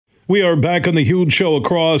We are back on the Huge Show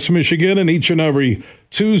across Michigan, and each and every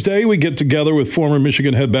Tuesday we get together with former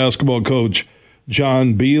Michigan head basketball coach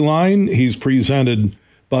John Beilein. He's presented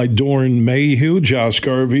by Dorn Mayhew. Josh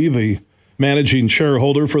Garvey, the managing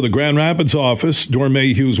shareholder for the Grand Rapids office, Dorn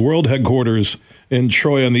Mayhew's world headquarters in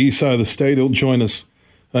Troy on the east side of the state. He'll join us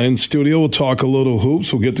in studio. We'll talk a little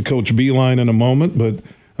hoops. We'll get to Coach Beilein in a moment.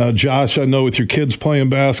 But Josh, I know with your kids playing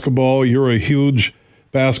basketball, you're a huge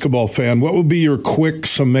basketball fan. What would be your quick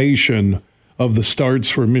summation of the starts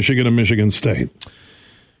for Michigan and Michigan State?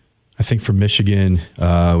 I think for Michigan,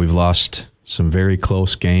 we've lost some very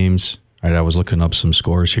close games. Right, I was looking up some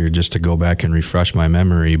scores here just to go back and refresh my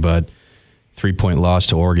memory, but 3-point loss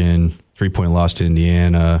to Oregon, 3-point loss to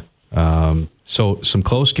Indiana. So some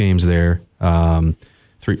close games there.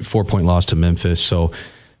 4-point loss to Memphis. So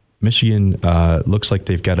Michigan looks like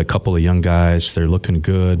they've got a couple of young guys. They're looking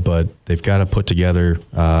good, but they've got to put together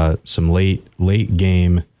some late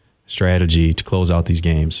game strategy to close out these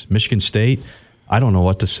games. Michigan State, I don't know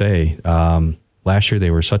what to say. Last year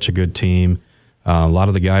they were such a good team. A lot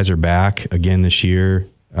of the guys are back again this year.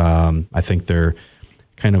 I think they're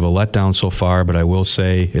kind of a letdown so far, but I will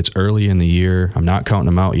say it's early in the year. I'm not counting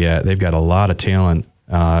them out yet. They've got a lot of talent,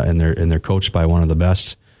 and they're coached by one of the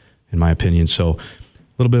best, in my opinion. So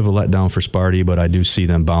a little bit of a letdown for Sparty, but I do see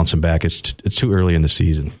them bouncing back. It's too early in the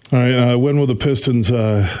season. All right, when will the Pistons,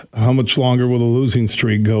 how much longer will the losing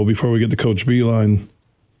streak go before we get to Coach Beilein?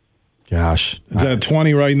 Gosh. It's at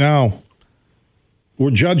 20 right now.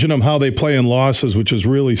 We're judging them how they play in losses, which is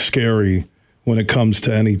really scary when it comes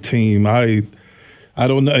to any team. I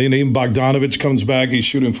don't know. Even Bogdanovich comes back. He's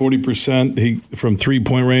shooting 40%. He from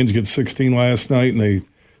three-point range, gets 16 last night, and they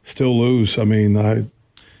still lose. I mean,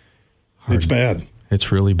 it's bad. It's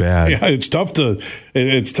really bad. Yeah, it's tough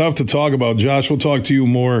to talk about. Josh, we'll talk to you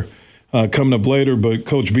more coming up later, but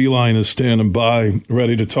Coach Beilein is standing by,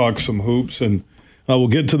 ready to talk some hoops, and we'll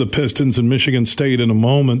get to the Pistons and Michigan State in a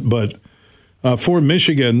moment. But for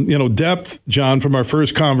Michigan, depth, John, from our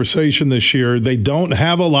first conversation this year, they don't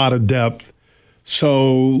have a lot of depth.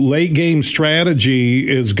 So late game strategy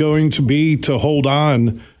is going to be to hold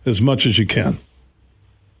on as much as you can.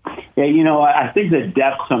 Yeah, I think the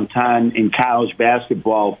depth sometimes in college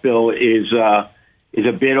basketball, Phil, is a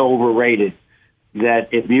bit overrated. That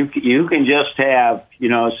if you can just have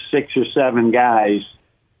 6 or 7 guys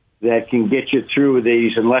that can get you through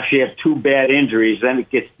these, unless you have 2 bad injuries, then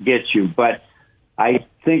it gets you. But I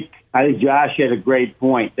think Josh had a great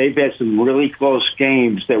point. They've had some really close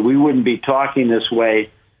games that we wouldn't be talking this way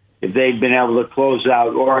if they'd been able to close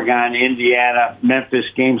out Oregon, Indiana, Memphis,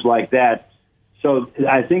 games like that. So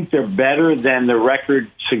I think they're better than the record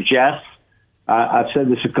suggests. I've said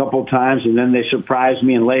this a couple times, and then they surprised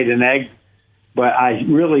me and laid an egg. But I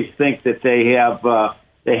really think that they have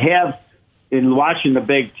in watching the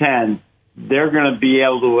Big Ten, they're going to be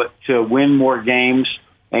able to win more games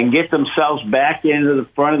and get themselves back into the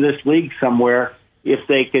front of this league somewhere if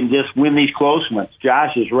they can just win these close ones.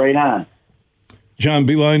 Josh is right on. John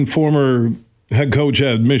Beilein, former head coach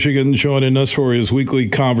at Michigan, joining us for his weekly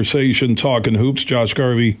conversation, Talking Hoops. Josh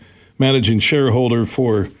Garvey, managing shareholder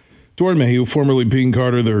for Dorn Mayhew, formerly Bean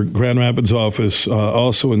Carter, their Grand Rapids office,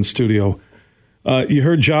 also in studio. You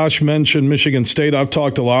heard Josh mention Michigan State. I've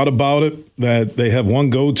talked a lot about it, that they have one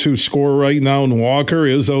go-to scorer right now in Walker.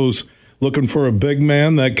 Izzo's looking for a big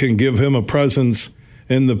man that can give him a presence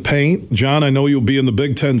in the paint. John, I know you'll be in the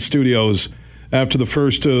Big Ten studios after the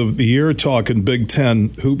first of the year talking Big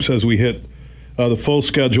Ten hoops as we hit the full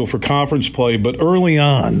schedule for conference play. But early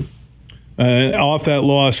on, off that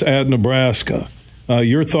loss at Nebraska,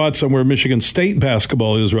 your thoughts on where Michigan State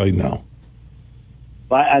basketball is right now?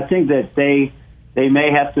 Well, I think that they may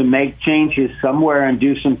have to make changes somewhere and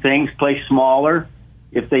do some things, play smaller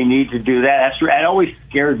if they need to do that. That always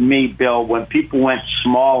scared me, Bill, when people went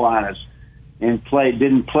small on us and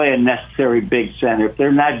didn't play a necessary big center. If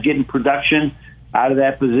they're not getting production out of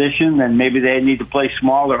that position, then maybe they need to play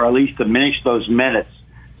smaller or at least diminish those minutes.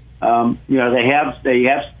 They've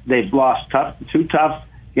lost two tough.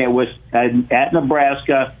 At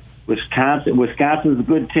Nebraska, Wisconsin's a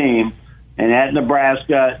good team, and at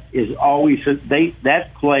Nebraska is always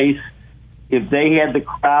that place. If they had the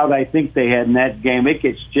crowd I think they had in that game, it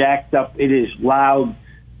gets jacked up. It is loud.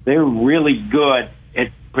 They're really good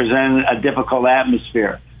at presenting a difficult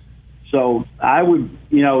atmosphere. So I would,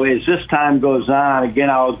 as this time goes on, again,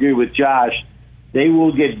 I'll agree with Josh, they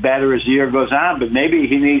will get better as the year goes on, but maybe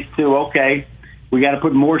he needs to, we got to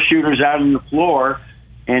put more shooters out on the floor,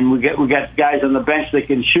 and we got guys on the bench that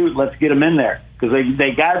can shoot. Let's get them in there because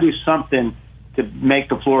they got to do something to make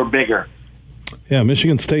the floor bigger. Yeah,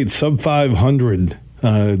 Michigan State sub 500,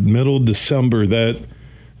 middle December. That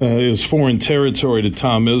is foreign territory to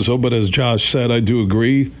Tom Izzo, but as Josh said, I do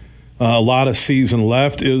agree. A lot of season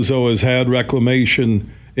left. Izzo has had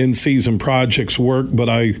reclamation in-season projects work, but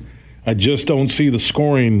I just don't see the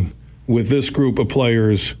scoring with this group of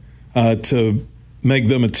players to make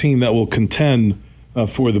them a team that will contend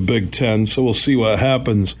for the Big Ten. So we'll see what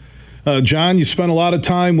happens. John, you spent a lot of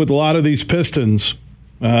time with a lot of these Pistons.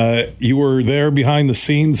 You were there behind the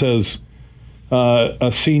scenes as a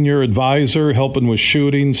senior advisor, helping with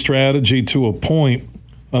shooting strategy to a point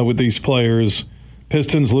with these players.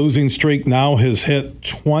 Pistons losing streak now has hit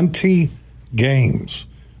 20 games.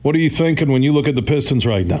 What are you thinking when you look at the Pistons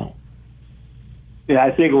right now? Yeah,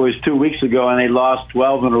 I think it was 2 weeks ago, and they lost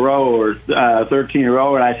 12 in a row or 13 in a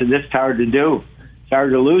row, and I said, this is hard to do. It's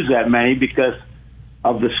hard to lose that many because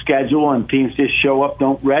of the schedule, and teams just show up,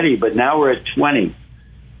 don't ready. But now we're at 20.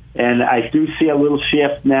 And I do see a little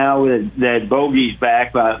shift now that Bogey's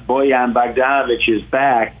back, Bojan Bogdanovic is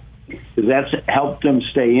back, because that's helped them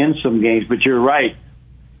stay in some games. But you're right.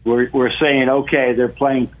 We're saying, okay, they're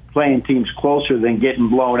playing teams closer than getting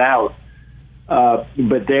blown out.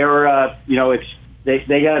 But they're,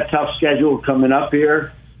 they got a tough schedule coming up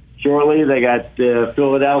here shortly. They got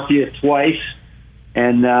Philadelphia twice,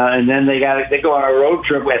 and then they go on a road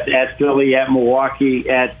trip at Philly, at Milwaukee,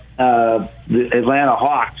 at the Atlanta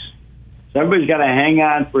Hawks. So everybody's got to hang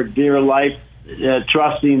on for dear life,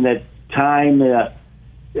 trusting that time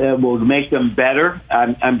will make them better.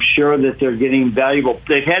 I'm sure that they're getting valuable.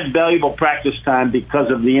 They've had valuable practice time because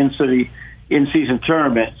of the in-season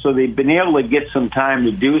tournament, so they've been able to get some time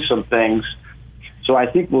to do some things. So I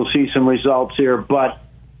think we'll see some results here, but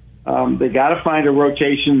they got to find a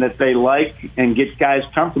rotation that they like and get guys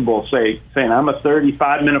comfortable saying, I'm a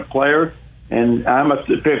 35-minute player and I'm a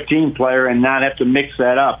 15 player, and not have to mix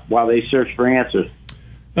that up while they search for answers.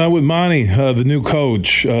 With Monty, the new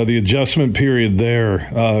coach, the adjustment period there,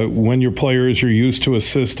 when your players are used to a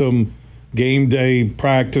system, game day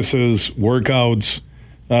practices, workouts,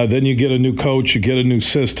 then you get a new coach, you get a new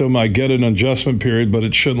system. I get an adjustment period, but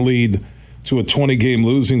it shouldn't lead to a 20-game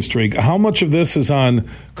losing streak. How much of this is on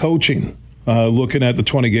coaching, looking at the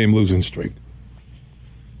 20-game losing streak?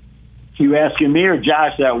 You asking me or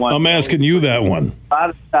Josh that one? I'm asking you that one. A lot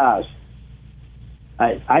of stars.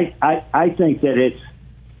 I think that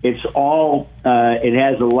it's all it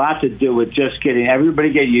has a lot to do with just getting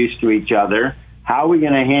everybody get used to each other. How are we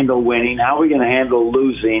going to handle winning? How are we going to handle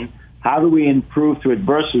losing? How do we improve through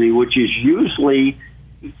adversity, which is usually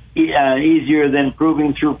easier than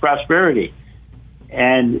improving through prosperity?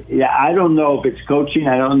 And I don't know if it's coaching.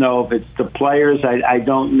 I don't know if it's the players. I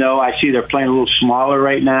don't know. I see they're playing a little smaller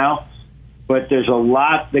right now, but there's a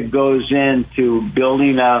lot that goes into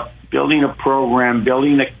building a program,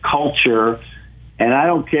 building a culture. And I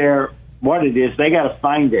don't care what it is; they got to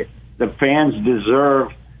find it. The fans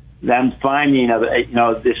deserve them finding a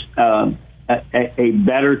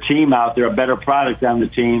better team out there, a better product on the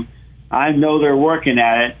team. I know they're working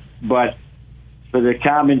at it, but for the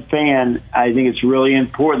common fan, I think it's really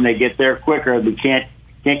important they get there quicker. We can't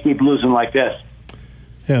keep losing like this.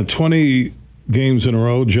 Yeah, 20 games in a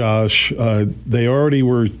row, Josh. They already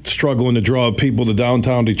were struggling to draw people to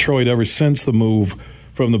downtown Detroit ever since the move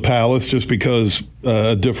from the Palace, just because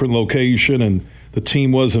a different location and the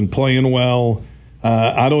team wasn't playing well.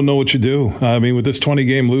 I don't know what you do. I mean, with this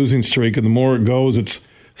 20-game losing streak, and the more it goes, it's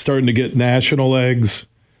starting to get national legs.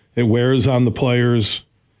 It wears on the players.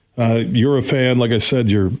 You're a fan. Like I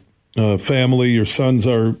said, your family, your sons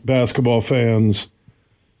are basketball fans.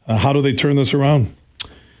 How do they turn this around?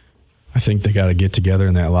 I think they got to get together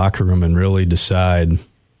in that locker room and really decide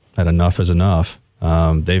that enough is enough.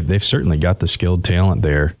 They've certainly got the skilled talent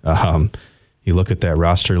there. You look at that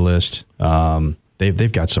roster list.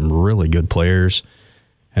 They've got some really good players,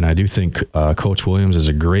 and I do think Coach Williams is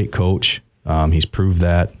a great coach. He's proved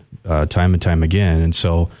that time and time again. And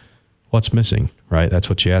so, what's missing? Right? That's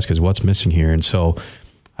what you ask: is what's missing here? And so,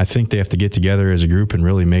 I think they have to get together as a group and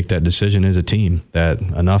really make that decision as a team that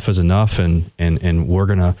enough is enough, and we're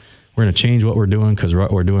gonna change what we're doing, because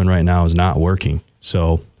what we're doing right now is not working.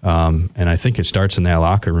 So, and I think it starts in that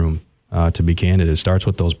locker room. To be candid, it starts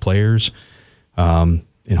with those players and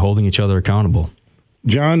holding each other accountable.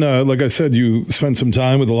 John, like I said, you spent some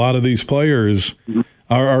time with a lot of these players. Mm-hmm.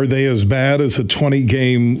 Are they as bad as a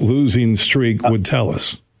 20-game losing streak would tell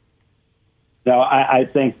us? No, I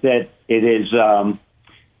think that it is.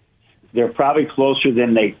 They're probably closer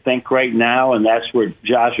than they think right now, and that's where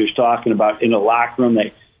Josh was talking about in the locker room.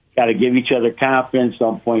 They got to give each other confidence.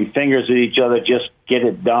 Don't point fingers at each other. Just get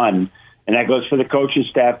it done. And that goes for the coaching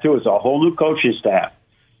staff, too. It's a whole new coaching staff.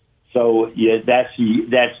 So yeah,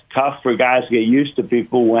 that's tough for guys to get used to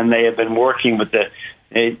people when they have been working with the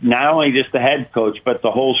not only just the head coach, but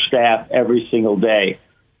the whole staff every single day.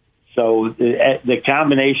 So the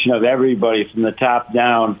combination of everybody from the top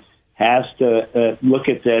down has to look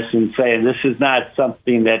at this and say, this is not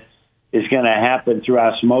something that is going to happen through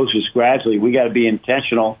osmosis gradually. We got to be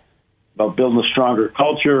intentional about building a stronger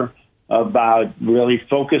culture, about really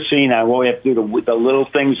focusing on what we have to do, the little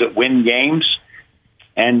things that win games,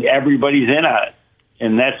 and everybody's in on it.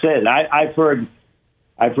 And that's it. I've heard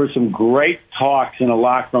some great talks in the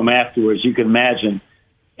locker room afterwards, you can imagine.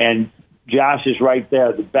 And Josh is right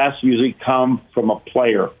there. The best usually come from a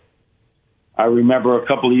player. I remember a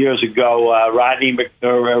couple of years ago, Rodney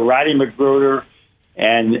Magruder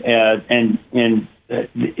and Hamidou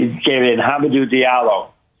Diallo.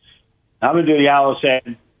 Hamidou Diallo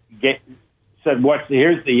said,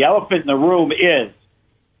 here's the elephant in the room is.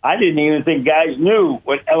 I didn't even think guys knew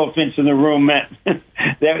what elephants in the room meant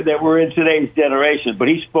that were in today's generation. But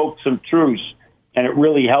he spoke some truths, and it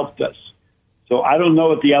really helped us. So I don't know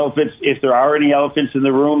what the elephants, if there are any elephants in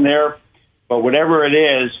the room there, but whatever it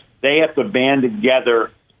is, they have to band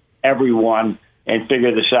together, everyone, and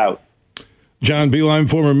figure this out. John Beilein,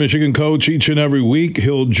 former Michigan coach, each and every week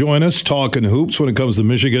he'll join us talking hoops when it comes to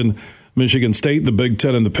Michigan State, the Big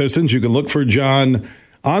Ten, and the Pistons. You can look for John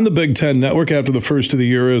on the Big Ten Network after the first of the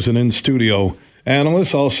year as an in-studio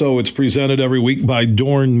analyst. Also, it's presented every week by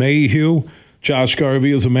Dorn Mayhew. Josh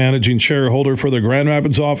Garvey is a managing shareholder for the Grand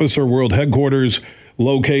Rapids office or world headquarters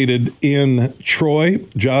located in Troy.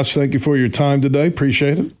 Josh, thank you for your time today.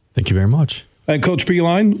 Appreciate it. Thank you very much. And Coach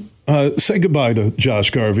Beilein, say goodbye to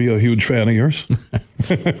Josh Garvey, a huge fan of yours.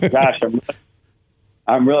 Gosh,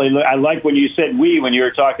 I like when you said we when you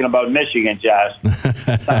were talking about Michigan, Josh.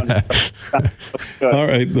 All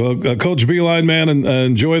right. Well, Coach Beilein, man, and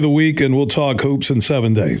enjoy the week, and we'll talk hoops in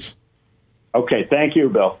 7 days. Okay. Thank you,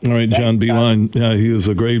 Bill. All right, John Beilein. He is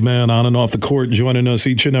a great man on and off the court, joining us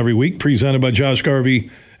each and every week, presented by Josh Garvey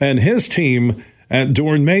and his team at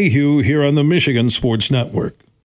Dorn Mayhew here on the Michigan Sports Network.